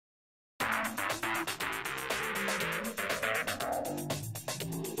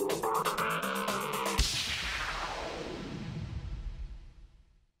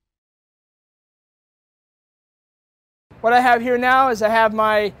what I have here now is I have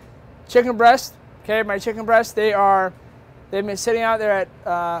my chicken breast. Okay, my chicken breast, they've been sitting out there at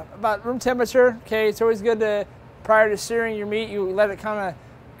about room temperature. Okay, it's always good to, prior to searing your meat, you let it kind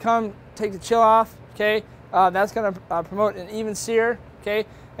of take the chill off. Okay, that's going to promote an even sear. Okay,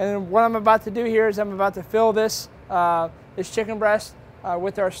 and then what I'm about to do here is I'm about to fill this chicken breast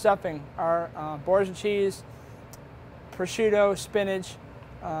with our stuffing, our boars and cheese, prosciutto, spinach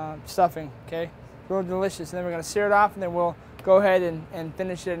stuffing. Okay, real delicious. And then we're going to sear it off, and then we'll go ahead and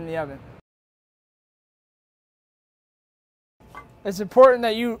finish it in the oven. It's important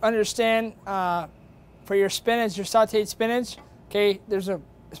that you understand for your spinach, your sauteed spinach, okay,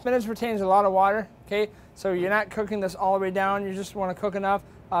 spinach retains a lot of water, okay, so you're not cooking this all the way down, you just want to cook enough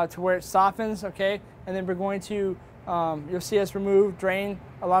to where it softens, okay, and then we're going to, you'll see us drain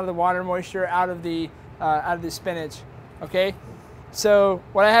a lot of the water moisture out of the spinach, okay. So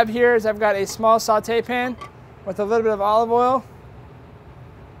what I have here is I've got a small saute pan with a little bit of olive oil.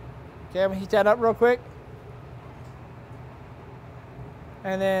 Okay, I'm going to heat that up real quick.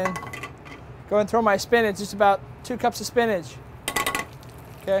 And then go and throw my spinach, just about 2 cups of spinach.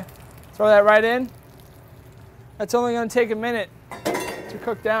 Okay, throw that right in. That's only going to take a minute to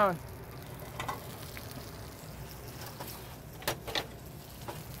cook down.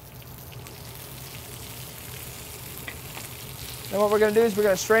 Then what we're going to do is we're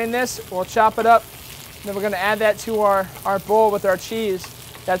going to strain this, we'll chop it up, and then we're going to add that to our bowl with our cheese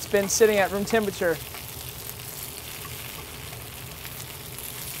that's been sitting at room temperature.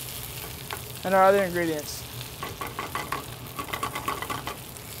 And our other ingredients.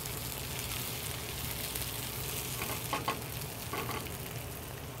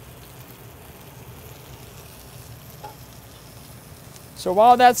 So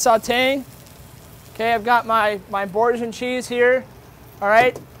while that's sauteing, okay, I've got my boars and cheese here. All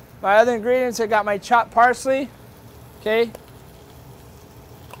right, my other ingredients, I got my chopped parsley. Okay,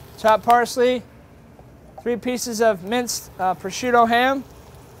 chopped parsley, 3 pieces of minced prosciutto ham.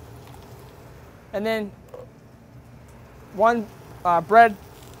 And then 1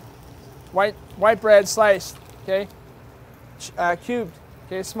 white bread sliced, okay, cubed,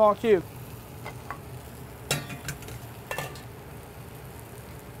 okay, small cube.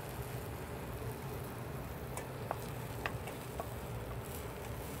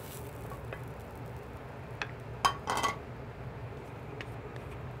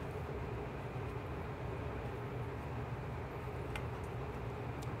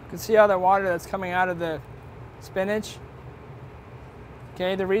 You can see all the water that's coming out of the spinach.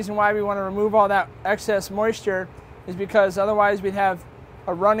 Okay, the reason why we want to remove all that excess moisture is because otherwise we'd have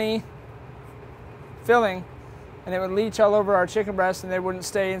a runny filling and it would leach all over our chicken breast and they wouldn't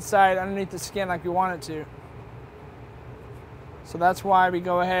stay inside underneath the skin like we want it to. So that's why we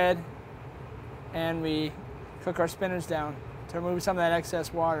go ahead and we cook our spinach down to remove some of that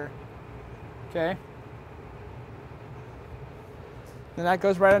excess water. Okay. And that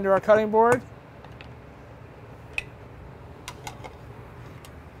goes right under our cutting board.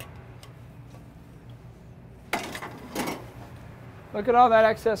 Look at all that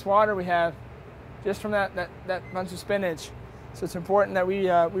excess water we have just from that bunch of spinach. So it's important that we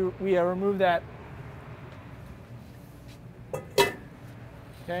remove that.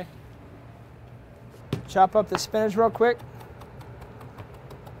 Okay. Chop up the spinach real quick.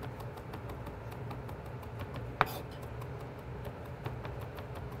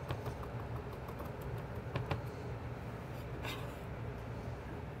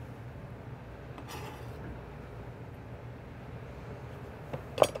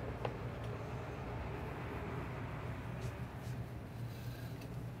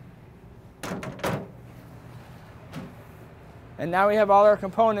 And now we have all our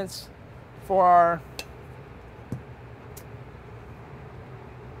components for our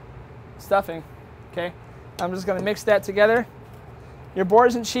stuffing. Okay, I'm just going to mix that together. Your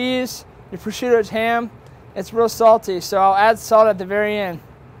boars and cheese, your prosciutto ham, it's real salty, so I'll add salt at the very end.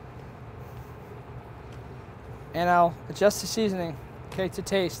 And I'll adjust the seasoning, okay, to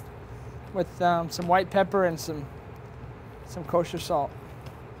taste with some white pepper and some kosher salt.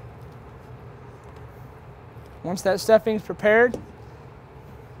 Once that stuffing is prepared,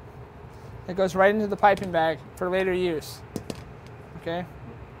 it goes right into the piping bag for later use. Okay.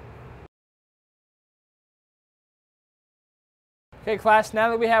 Okay, class,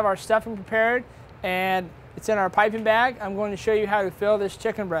 now that we have our stuffing prepared and it's in our piping bag, I'm going to show you how to fill this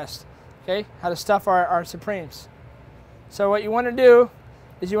chicken breast. Okay, how to stuff our Supremes. So what you want to do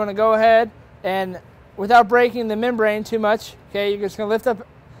is you want to go ahead and, without breaking the membrane too much, okay, you're just going to lift up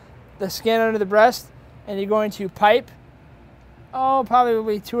the skin under the breast and you're going to pipe,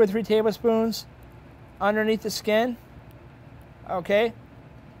 probably 2 or 3 tablespoons underneath the skin. Okay.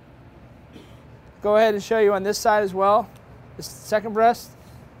 Go ahead and show you on this side as well. This second breast.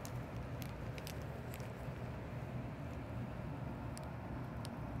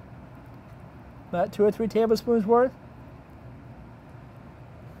 About 2 or 3 tablespoons worth.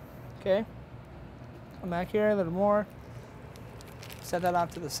 Okay. Come back here a little more. Set that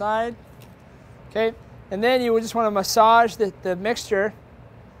off to the side. Okay. And then you would just want to massage the mixture.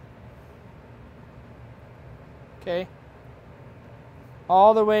 Okay.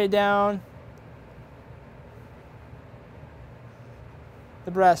 All the way down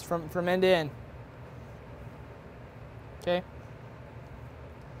the breast from end to end. Okay.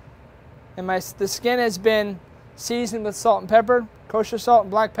 And the skin has been seasoned with salt and pepper, kosher salt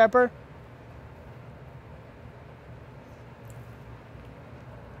and black pepper.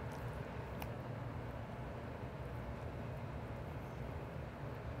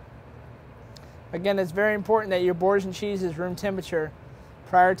 Again, it's very important that your boards and cheese is room temperature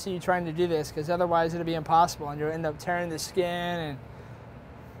prior to you trying to do this, because otherwise it'll be impossible and you'll end up tearing the skin and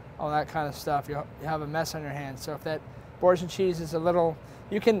all that kind of stuff. You'll have a mess on your hands. So if that boards and cheese is a little,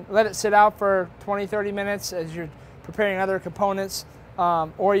 you can let it sit out for 20-30 minutes as you're preparing other components,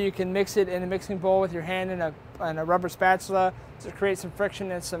 or you can mix it in a mixing bowl with your hand and a rubber spatula to create some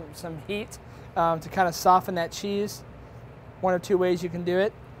friction and some heat to kind of soften that cheese. 1 or 2 ways you can do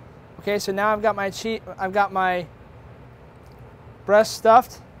it. Okay, so now I've got my breast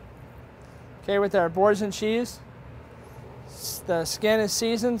stuffed. Okay, with our boards and cheese. The skin is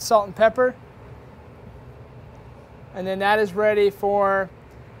seasoned, salt and pepper. And then that is ready for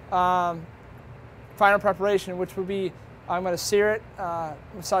final preparation, which will be, I'm going to sear it,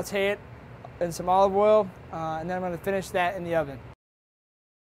 saute it in some olive oil, and then I'm going to finish that in the oven.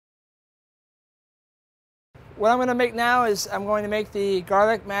 What I'm going to make now is I'm going to make the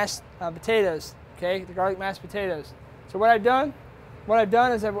garlic mashed potatoes. Okay, the garlic mashed potatoes. So what I've done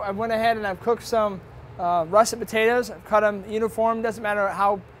is I went ahead and I've cooked some russet potatoes. I've cut them uniform. Doesn't matter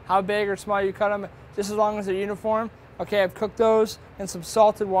how big or small you cut them, just as long as they're uniform. Okay, I've cooked those in some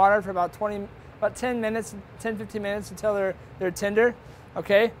salted water for about 10 minutes, 10-15 minutes until they're tender.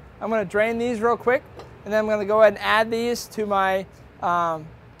 Okay, I'm going to drain these real quick, and then I'm going to go ahead and add these to my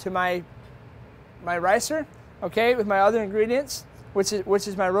ricer. Okay, with my other ingredients, which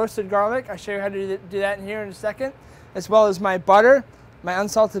is my roasted garlic. I'll show you how to do that in here in a second, as well as my butter, my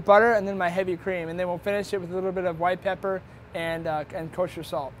unsalted butter, and then my heavy cream. And then we'll finish it with a little bit of white pepper and kosher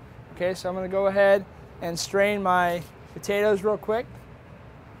salt. Okay, so I'm going to go ahead and strain my potatoes real quick.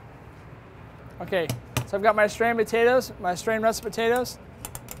 Okay, so I've got my strained potatoes, my strained russet potatoes.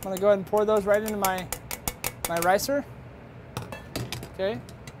 I'm going to go ahead and pour those right into my ricer. Okay.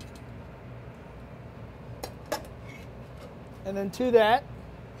 And then to that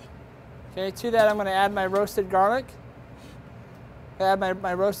I'm going to add my roasted garlic. Add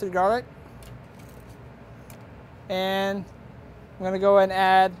my roasted garlic. And I'm going to go ahead and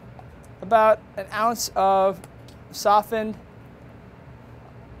add about an ounce of softened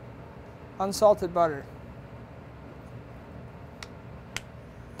unsalted butter.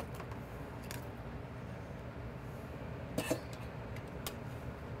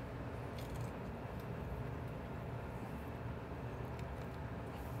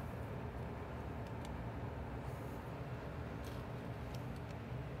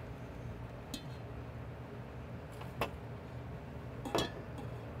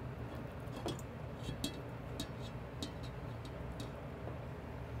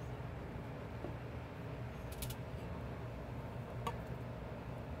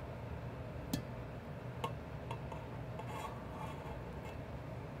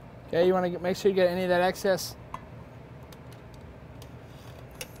 Okay, you want to make sure you get any of that excess,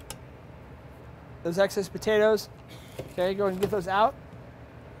 those excess potatoes. Okay, go ahead and get those out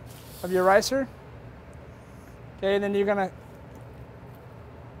of your ricer. Okay, and then you're going to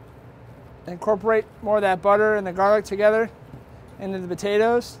incorporate more of that butter and the garlic together into the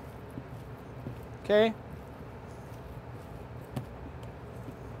potatoes. Okay.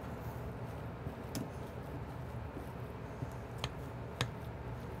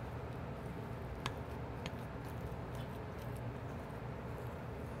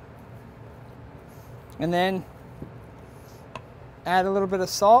 And then add a little bit of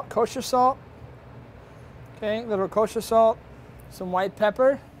salt, kosher salt. Okay, a little kosher salt, some white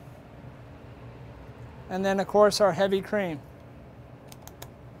pepper, and then of course our heavy cream.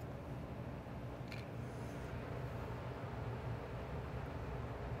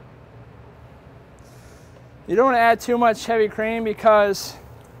 You don't want to add too much heavy cream because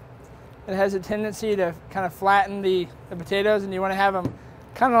it has a tendency to kind of flatten the potatoes, and you want to have them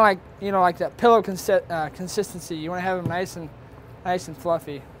kind of like, you know, like that pillow consistency. You want to have them nice and nice and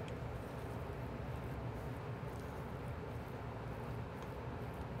fluffy.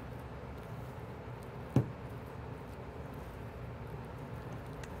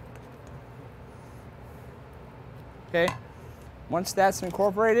 Okay, once that's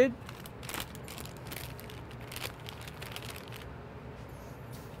incorporated,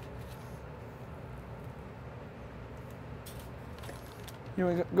 you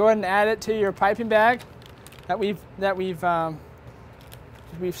will go ahead and add it to your piping bag that we've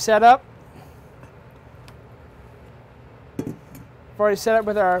set up. We've already set up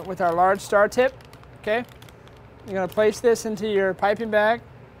with our large star tip. Okay, you're going to place this into your piping bag.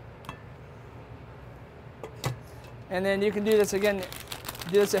 And then you can do this again,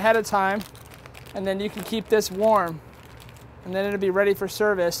 do this ahead of time, and then you can keep this warm, and then it'll be ready for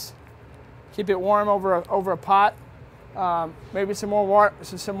service. Keep it warm over a pot, maybe some more water,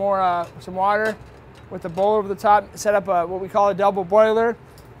 some water with a bowl over the top. Set up what we call a double boiler,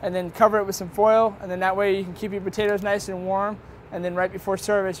 and then cover it with some foil, and then that way you can keep your potatoes nice and warm. And then right before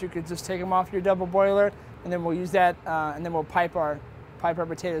service, you could just take them off your double boiler, and then we'll use that, and then we'll pipe our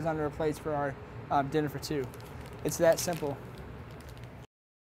potatoes onto our plates for our dinner for two. It's that simple.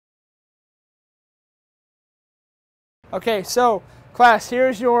 Okay, so class,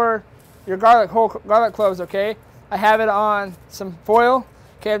 here's your whole garlic cloves. Okay, I have it on some foil.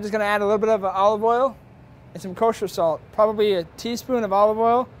 Okay, I'm just going to add a little bit of olive oil and some kosher salt, probably a teaspoon of olive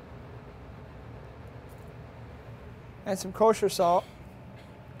oil and some kosher salt.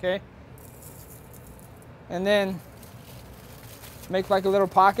 Okay, and then make like a little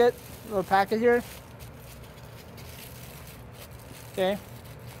packet here. Okay,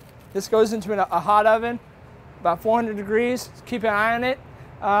 this goes into a hot oven, about 400 degrees. Keep an eye on it.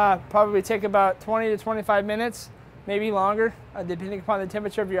 Probably take about 20 to 25 minutes, maybe longer, depending upon the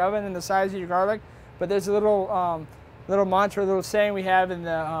temperature of your oven and the size of your garlic. But there's a little mantra, a little saying we have in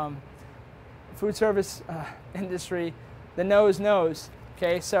the food service industry: the nose knows.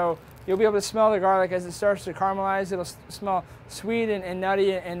 Okay, so you'll be able to smell the garlic as it starts to caramelize. It'll smell sweet and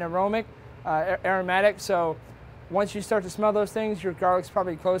nutty and aromatic. So once you start to smell those things, your garlic's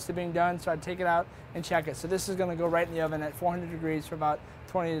probably close to being done, so I'd take it out and check it. So this is going to go right in the oven at 400 degrees for about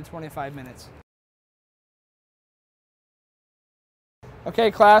 20 to 25 minutes.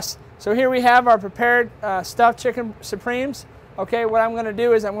 Okay, class, so here we have our prepared stuffed chicken supremes. Okay, what I'm going to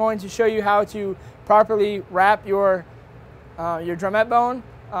do is I'm going to show you how to properly wrap your drumette bone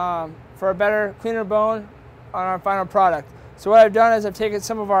for a better, cleaner bone on our final product. So what I've done is I've taken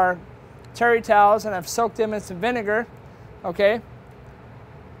some of our terry towels and I've soaked them in some vinegar. Okay,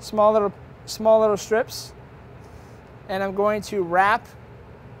 small little strips, and I'm going to wrap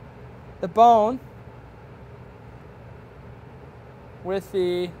the bone with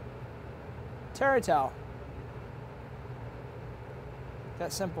the terry towel.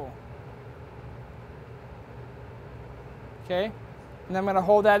 That simple. Okay, and I'm going to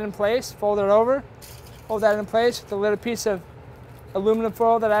hold that in place, fold it over, hold that in place with a little piece of aluminum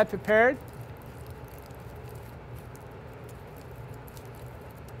foil that I prepared.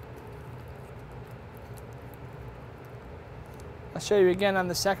 I'll show you again on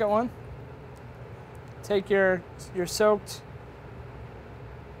the second one. Take your soaked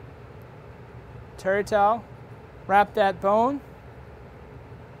terry towel, wrap that bone,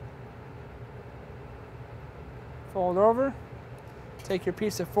 fold over, take your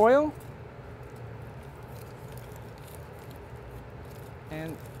piece of foil,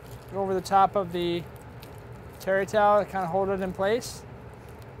 and go over the top of the terry towel to kind of hold it in place.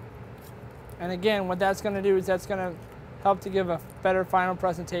 And again, what that's going to do is that's going to help to give a better final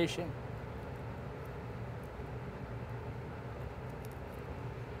presentation.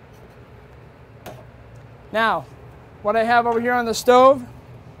 Now, what I have over here on the stove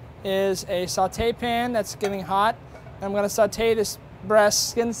is a saute pan that's getting hot. I'm going to saute this breast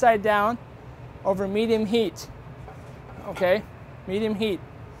skin side down over medium heat. Okay, medium heat.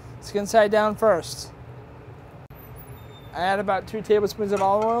 Skin side down first. I add about 2 tablespoons of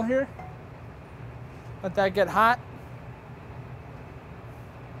olive oil here. Let that get hot.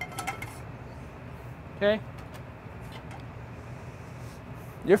 Okay.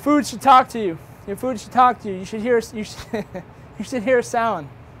 Your food should talk to you. Your food should talk to you. You should hear you should hear a sound.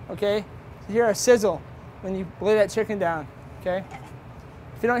 Okay? You should hear a sizzle when you lay that chicken down. Okay?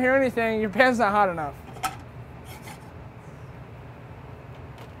 If you don't hear anything, your pan's not hot enough.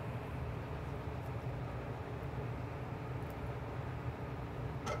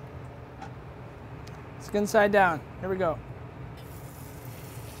 Skin side down. Here we go.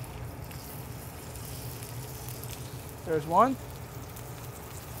 There's one.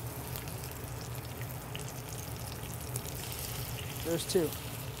 there's 2.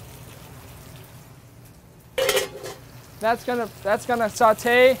 That's gonna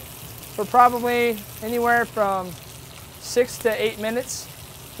saute for probably anywhere from 6 to 8 minutes.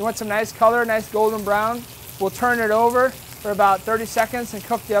 You want some nice color, nice golden brown. We'll turn it over for about 30 seconds and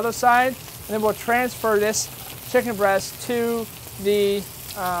cook the other side, and then we'll transfer this chicken breast to the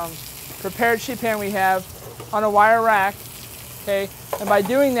prepared sheet pan we have on a wire rack. Okay, and by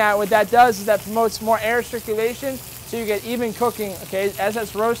doing that, what that does is that promotes more air circulation, so you get even cooking. Okay, as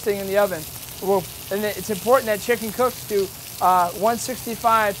that's roasting in the oven. And it's important that chicken cooks to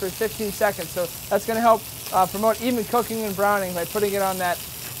 165 for 15 seconds. So that's going to help promote even cooking and browning by putting it on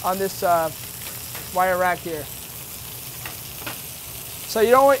this wire rack here. So you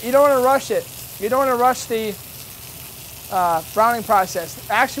don't want to rush it. You don't want to rush the browning process.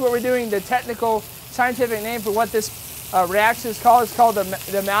 Actually, what we're doing, the technical scientific name for what this reaction is called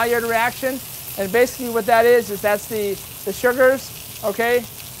the Maillard reaction. And basically what that is that's the sugars, okay,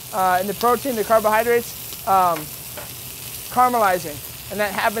 and the protein, the carbohydrates, caramelizing. And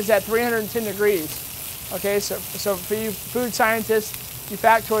that happens at 310 degrees. Okay, so for you food scientists, you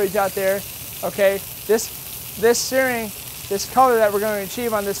factoids out there, okay, this searing, this color that we're going to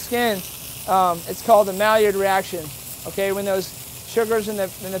achieve on the skin, it's called the Maillard reaction. Okay, when those sugars and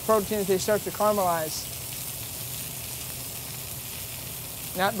the proteins, they start to caramelize.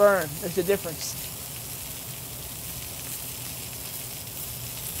 Not burn, there's a difference.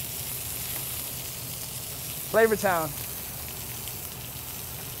 Flavor Town.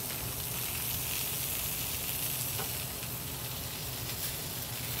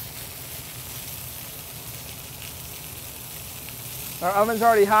 Our oven's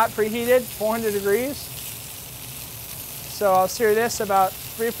already hot, preheated, 400 degrees. So I'll sear this about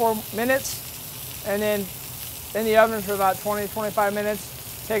 3 or 4 minutes, and then in the oven for about 20-25 minutes.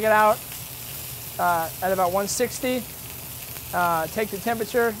 Take it out at about 160. Take the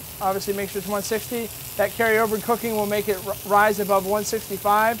temperature, obviously make sure it's 160. That carryover cooking will make it rise above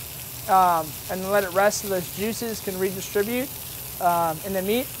 165, and let it rest so those juices can redistribute in the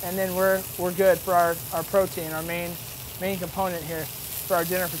meat, and then we're good for our protein, our main component here for our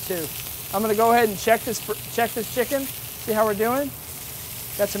dinner for 2. I'm going to go ahead and check this chicken, see how we're doing.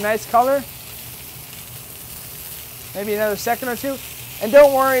 Got some nice color. Maybe another second or 2. And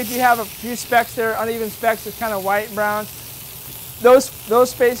don't worry if you have a few specks there, uneven specks, it's kind of white and brown. Those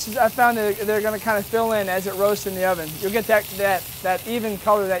spaces, I found that they're going to kind of fill in as it roasts in the oven. You'll get that even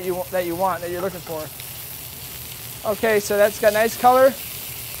color that you want, that you're looking for. Okay, so that's got nice color.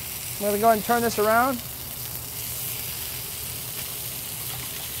 I'm going to go ahead and turn this around.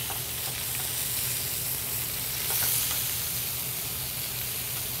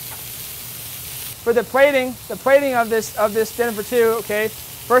 For the plating of this dinner for 2, okay,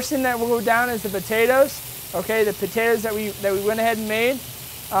 first thing that will go down is the potatoes, okay, the potatoes that we went ahead and made,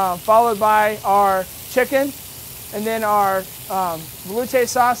 followed by our chicken, and then our velouté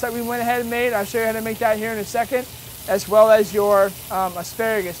sauce that we went ahead and made. I'll show you how to make that here in a second, as well as your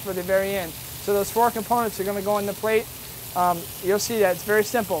asparagus for the very end. So those 4 components are going to go on the plate. You'll see that it's very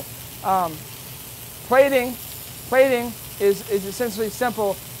simple. Plating is essentially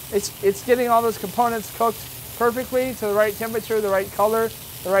simple. It's getting all those components cooked perfectly to the right temperature, the right color,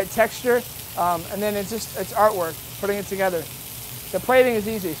 the right texture, and then it's artwork, putting it together. The plating is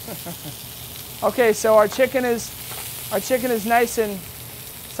easy. Okay, so our chicken is nice and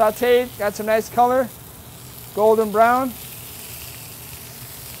sautéed, got some nice color, golden brown.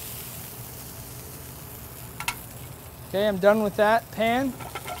 Okay, I'm done with that pan,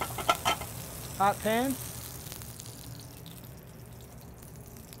 hot pan.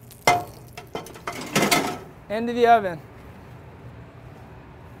 Into the oven.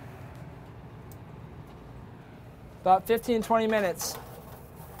 About 15-20 minutes.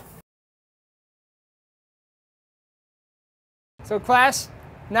 So class,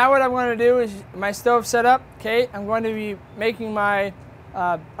 now what I'm going to do is my stove set up. Okay, I'm going to be making my,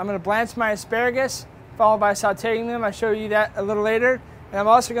 I'm going to blanch my asparagus, followed by sautéing them. I'll show you that a little later. And I'm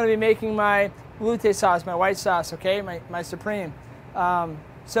also going to be making my velouté sauce, my white sauce. Okay, my supreme.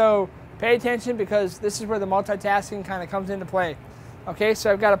 So pay attention because this is where the multitasking kind of comes into play. Okay,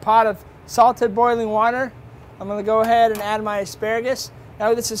 so I've got a pot of salted boiling water. I'm going to go ahead and add my asparagus. Now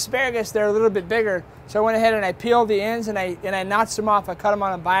with this asparagus, they're a little bit bigger, so I went ahead and I peeled the ends and I notched them off. I cut them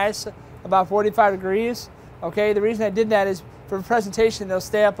on a bias about 45 degrees. Okay, the reason I did that is for presentation, they'll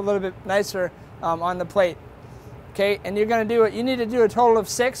stay up a little bit nicer on the plate. Okay, and you're going to do it. You need to do a total of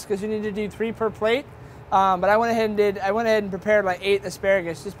 6 because you need to do 3 per plate. But I went ahead and prepared like 8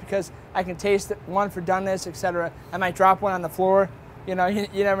 asparagus just because I can taste it, one for doneness, etc. I might drop one on the floor, you know,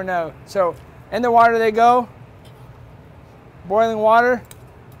 you never know. So in the water they go. boiling water,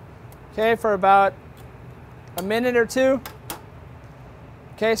 okay, for about a minute or two.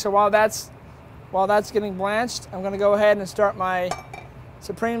 Okay, so while that's getting blanched, I'm going to go ahead and start my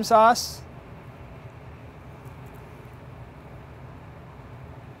supreme sauce.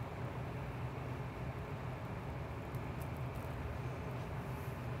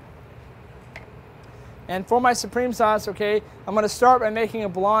 And for my supreme sauce, okay, I'm going to start by making a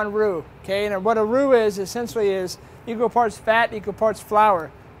blonde roux, okay? And what a roux is essentially is equal parts fat, equal parts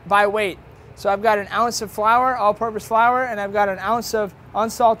flour by weight. So I've got an ounce of flour, all-purpose flour, and I've got an ounce of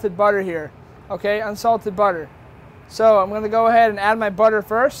unsalted butter here, okay, unsalted butter. So I'm going to go ahead and add my butter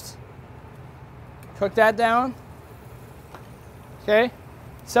first. Cook that down, okay?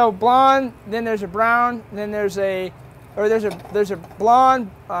 So blonde, then there's a brown, then there's a blonde.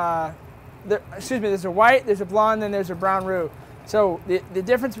 There's a white, there's a blonde, then there's a brown roux. So the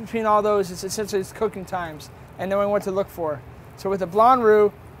difference between all those is essentially its cooking times and knowing what to look for. So with the blonde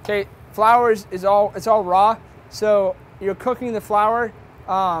roux, okay, flour is all raw. So you're cooking the flour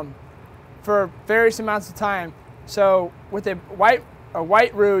for various amounts of time. So with a white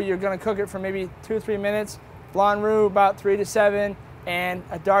roux, you're going to cook it for maybe 2 or 3 minutes. Blonde roux about 3 to 7, and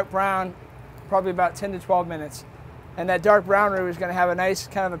a dark brown probably about 10 to 12 minutes. And that dark brown roux is going to have a nice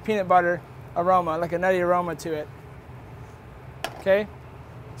kind of a peanut butter aroma, like a nutty aroma to it. Okay,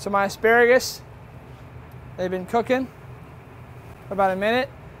 so my asparagus, they've been cooking for about a minute.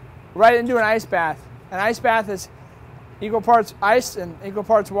 Right into an ice bath. An ice bath is equal parts ice and equal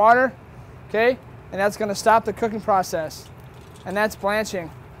parts water. Okay, and that's going to stop the cooking process. And that's blanching.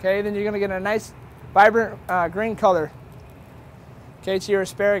 Okay, then you're going to get a nice, vibrant green color. Okay, to your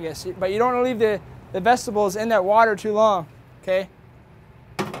asparagus. But you don't want to leave the vegetables in that water too long, okay?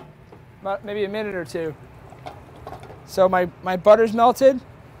 About maybe a minute or two. So my butter's melted.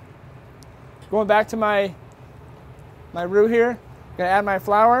 Going back to my roux here. I'm gonna add my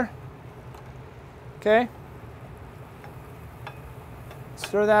flour. Okay.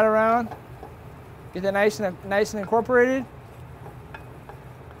 Stir that around. Get that nice and incorporated.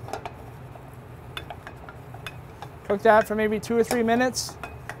 Cook that for maybe 2 or 3 minutes.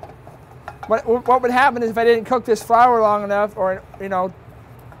 What would happen is if I didn't cook this flour long enough, or you know,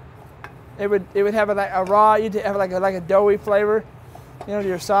 it would have a raw. You'd have like a doughy flavor, you know, to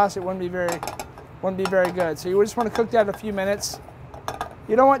your sauce. It wouldn't be very good. So you just want to cook that a few minutes.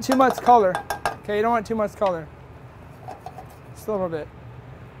 You don't want too much color. Okay, you don't want too much color. Just a little bit.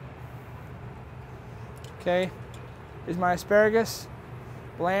 Okay, here's my asparagus,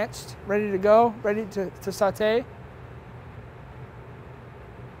 blanched, ready to go, ready to saute.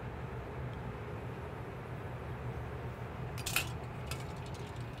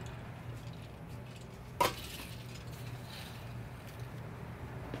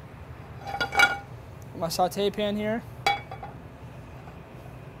 My saute pan here. I'm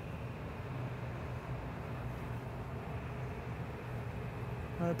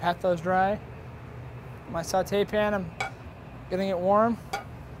going to pat those dry. My saute pan, I'm getting it warm.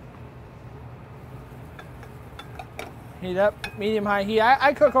 Heat up, medium-high heat.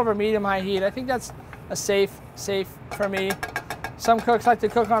 I cook over medium-high heat. I think that's a safe for me. Some cooks like to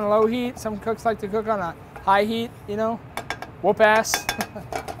cook on low heat. Some cooks like to cook on a high heat, you know. Whoop ass,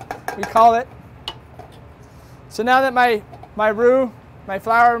 we call it. So now that my roux, my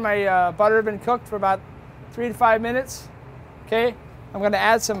flour, my butter have been cooked for about 3 to 5 minutes, okay, I'm going to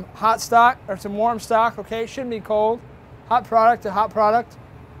add some hot stock or some warm stock, okay, it shouldn't be cold. Hot product to hot product.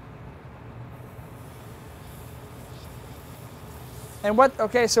 And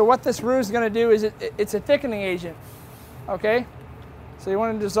so what this roux is going to do is it's a thickening agent, okay? So you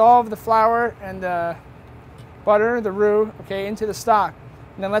want to dissolve the flour and the butter, the roux, okay, into the stock,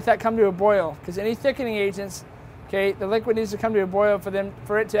 and then let that come to a boil, because any thickening agents, okay, the liquid needs to come to a boil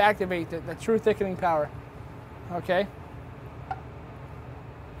for it to activate the true thickening power, okay?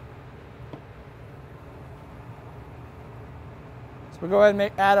 So we'll go ahead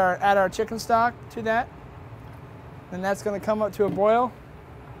and add our chicken stock to that. Then that's going to come up to a boil.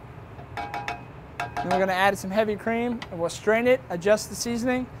 Then we're going to add some heavy cream, and we'll strain it, adjust the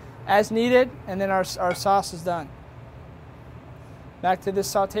seasoning as needed, and then our sauce is done. Back to this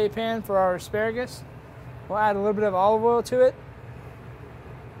saute pan for our asparagus. We'll add a little bit of olive oil to it.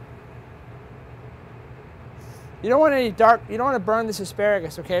 You don't want you don't want to burn this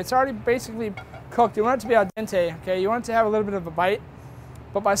asparagus, okay? It's already basically cooked. You want it to be al dente, okay? You want it to have a little bit of a bite,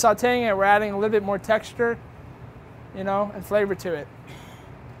 but by sauteing it, we're adding a little bit more texture, you know, and flavor to it.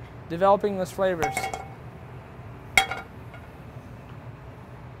 Developing those flavors.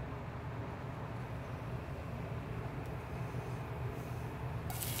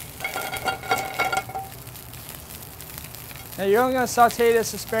 Now you're only going to saute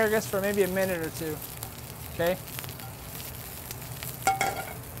this asparagus for maybe a minute or two, okay?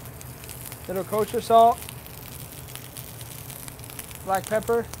 Little kosher salt, black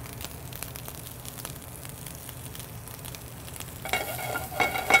pepper,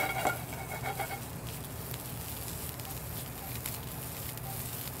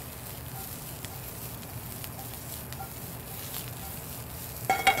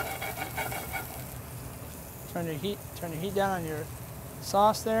 turn your heat down on your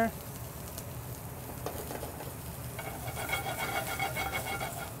sauce there.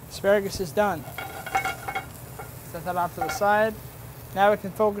 Asparagus is done. Set that off to the side. Now we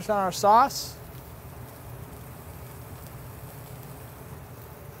can focus on our sauce.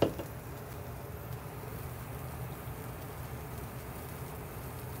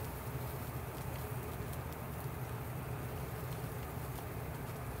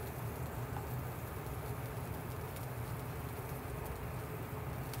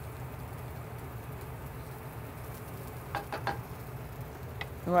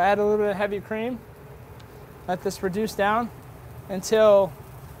 And we'll add a little bit of heavy cream. Let this reduce down until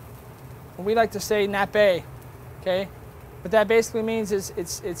we like to say nappe, okay? What that basically means is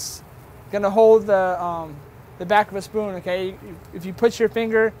it's going to hold the back of a spoon, okay? If you put your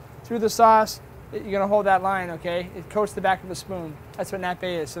finger through the sauce, you're going to hold that line, okay? It coats the back of a spoon. That's what nappe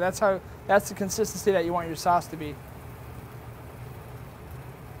is. So that's the consistency that you want your sauce to be.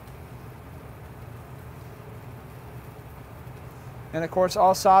 And of course,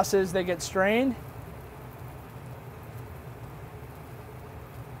 all sauces, they get strained.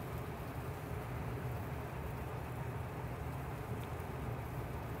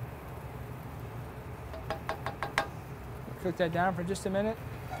 Cook that down for just a minute.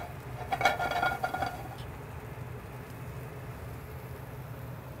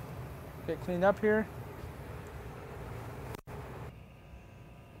 Get cleaned up here.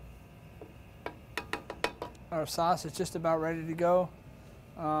 Our sauce is just about ready to go.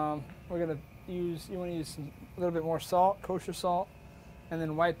 We're gonna you want to use a little bit more salt, kosher salt, and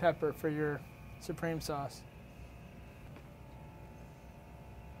then white pepper for your supreme sauce.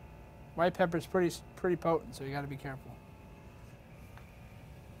 White pepper is pretty potent, so you got to be careful.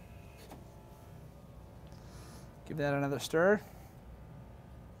 Give that another stir.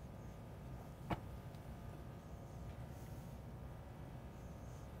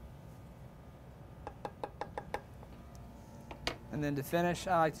 And then to finish,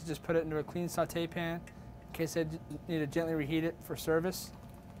 I like to just put it into a clean saute pan in case I need to gently reheat it for service.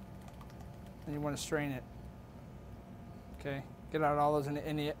 And you want to strain it. Okay, get out all those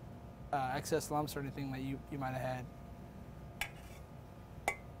any excess lumps or anything that you might have had.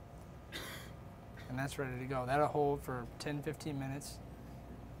 And that's ready to go. That'll hold for 10-15 minutes.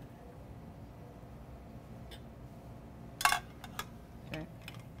 Okay.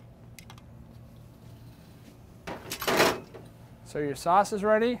 So your sauce is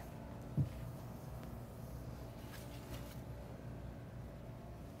ready.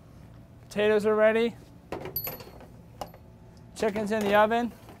 Potatoes are ready. Chicken's in the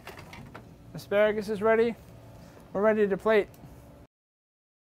oven. Asparagus is ready. We're ready to plate.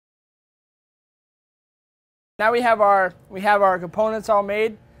 Now we have our components all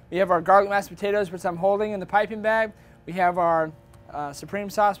made. We have our garlic mashed potatoes, which I'm holding in the piping bag. We have our supreme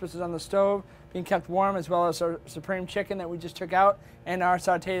sauce, which is on the stove, being kept warm, as well as our supreme chicken that we just took out, and our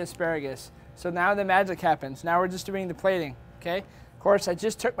sauteed asparagus. So now the magic happens. Now we're just doing the plating, okay? Of course, I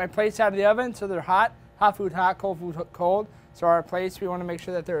just took my plates out of the oven, so they're hot. Hot food hot, cold food cold. So our plates, we want to make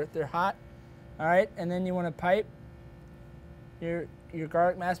sure that they're hot. All right, and then you want to pipe your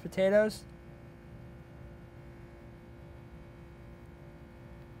garlic mashed potatoes.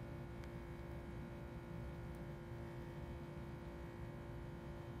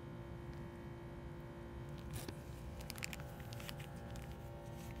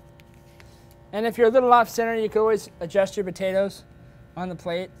 And if you're a little off center, you can always adjust your potatoes on the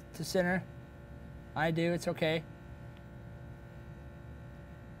plate to center. I do, it's okay.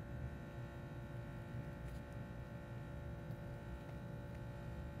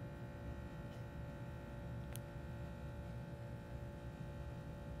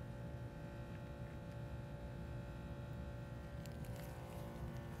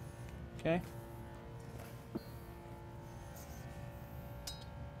 Okay.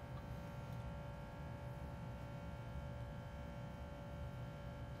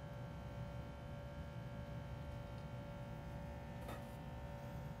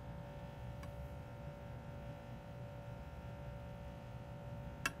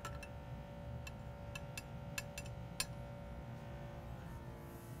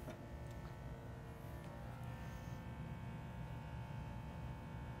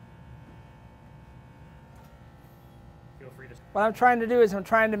 Feel free to. What I'm trying to do is I'm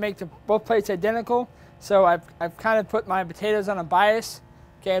trying to make both plates identical. So I've kind of put my potatoes on a bias.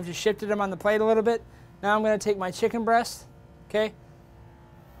 Okay, I've just shifted them on the plate a little bit. Now I'm going to take my chicken breast. Okay.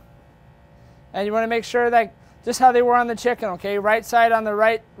 And you want to make sure that just how they were on the chicken. Okay, right side on the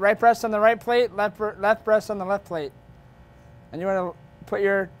right breast on the right plate, left breast on the left plate. And you want to put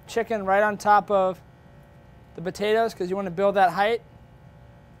your chicken right on top of the potatoes because you want to build that height.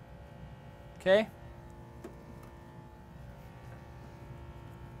 Okay.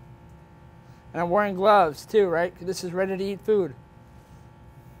 And I'm wearing gloves too, right? Because this is ready to eat food.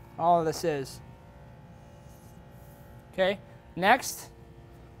 All of this is. Okay. Next,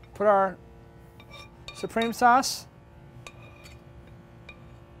 put our supreme sauce.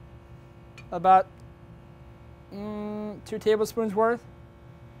 About 2 tablespoons worth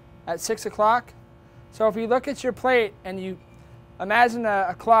at 6 o'clock. So if you look at your plate and you imagine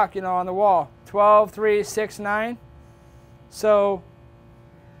a clock, you know, on the wall, 12, 3, 6, 9. So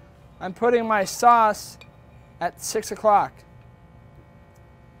I'm putting my sauce at 6 o'clock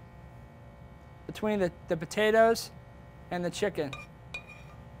between the potatoes and the chicken.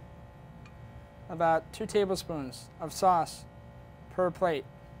 About 2 tablespoons of sauce per plate.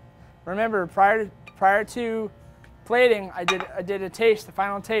 Remember, prior to plating, I did a taste, the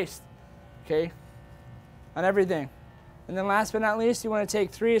final taste, okay, on everything. And then last but not least, you want to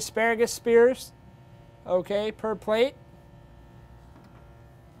take 3 asparagus spears, okay, per plate.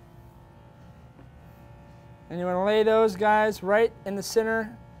 And you want to lay those guys right in the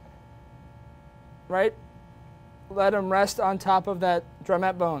center, right? Let them rest on top of that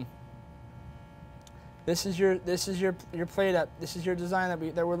drumette bone. This is your plate up. This is your design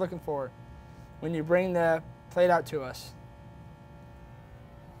that we're looking for when you bring the plate out to us.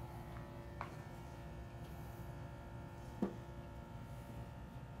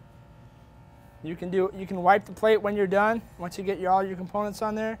 You can wipe the plate when you're done. Once you get all your components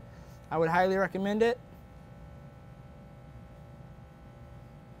on there, I would highly recommend it.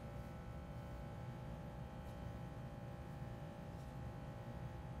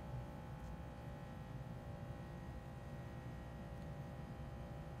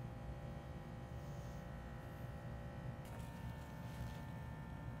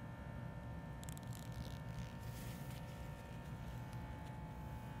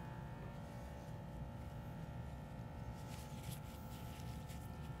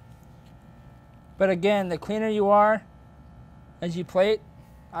 But again, the cleaner you are as you plate,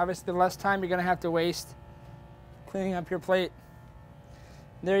 obviously the less time you're going to have to waste cleaning up your plate.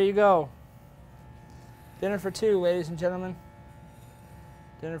 There you go. Dinner for 2, ladies and gentlemen.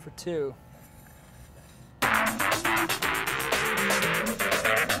 Dinner for 2.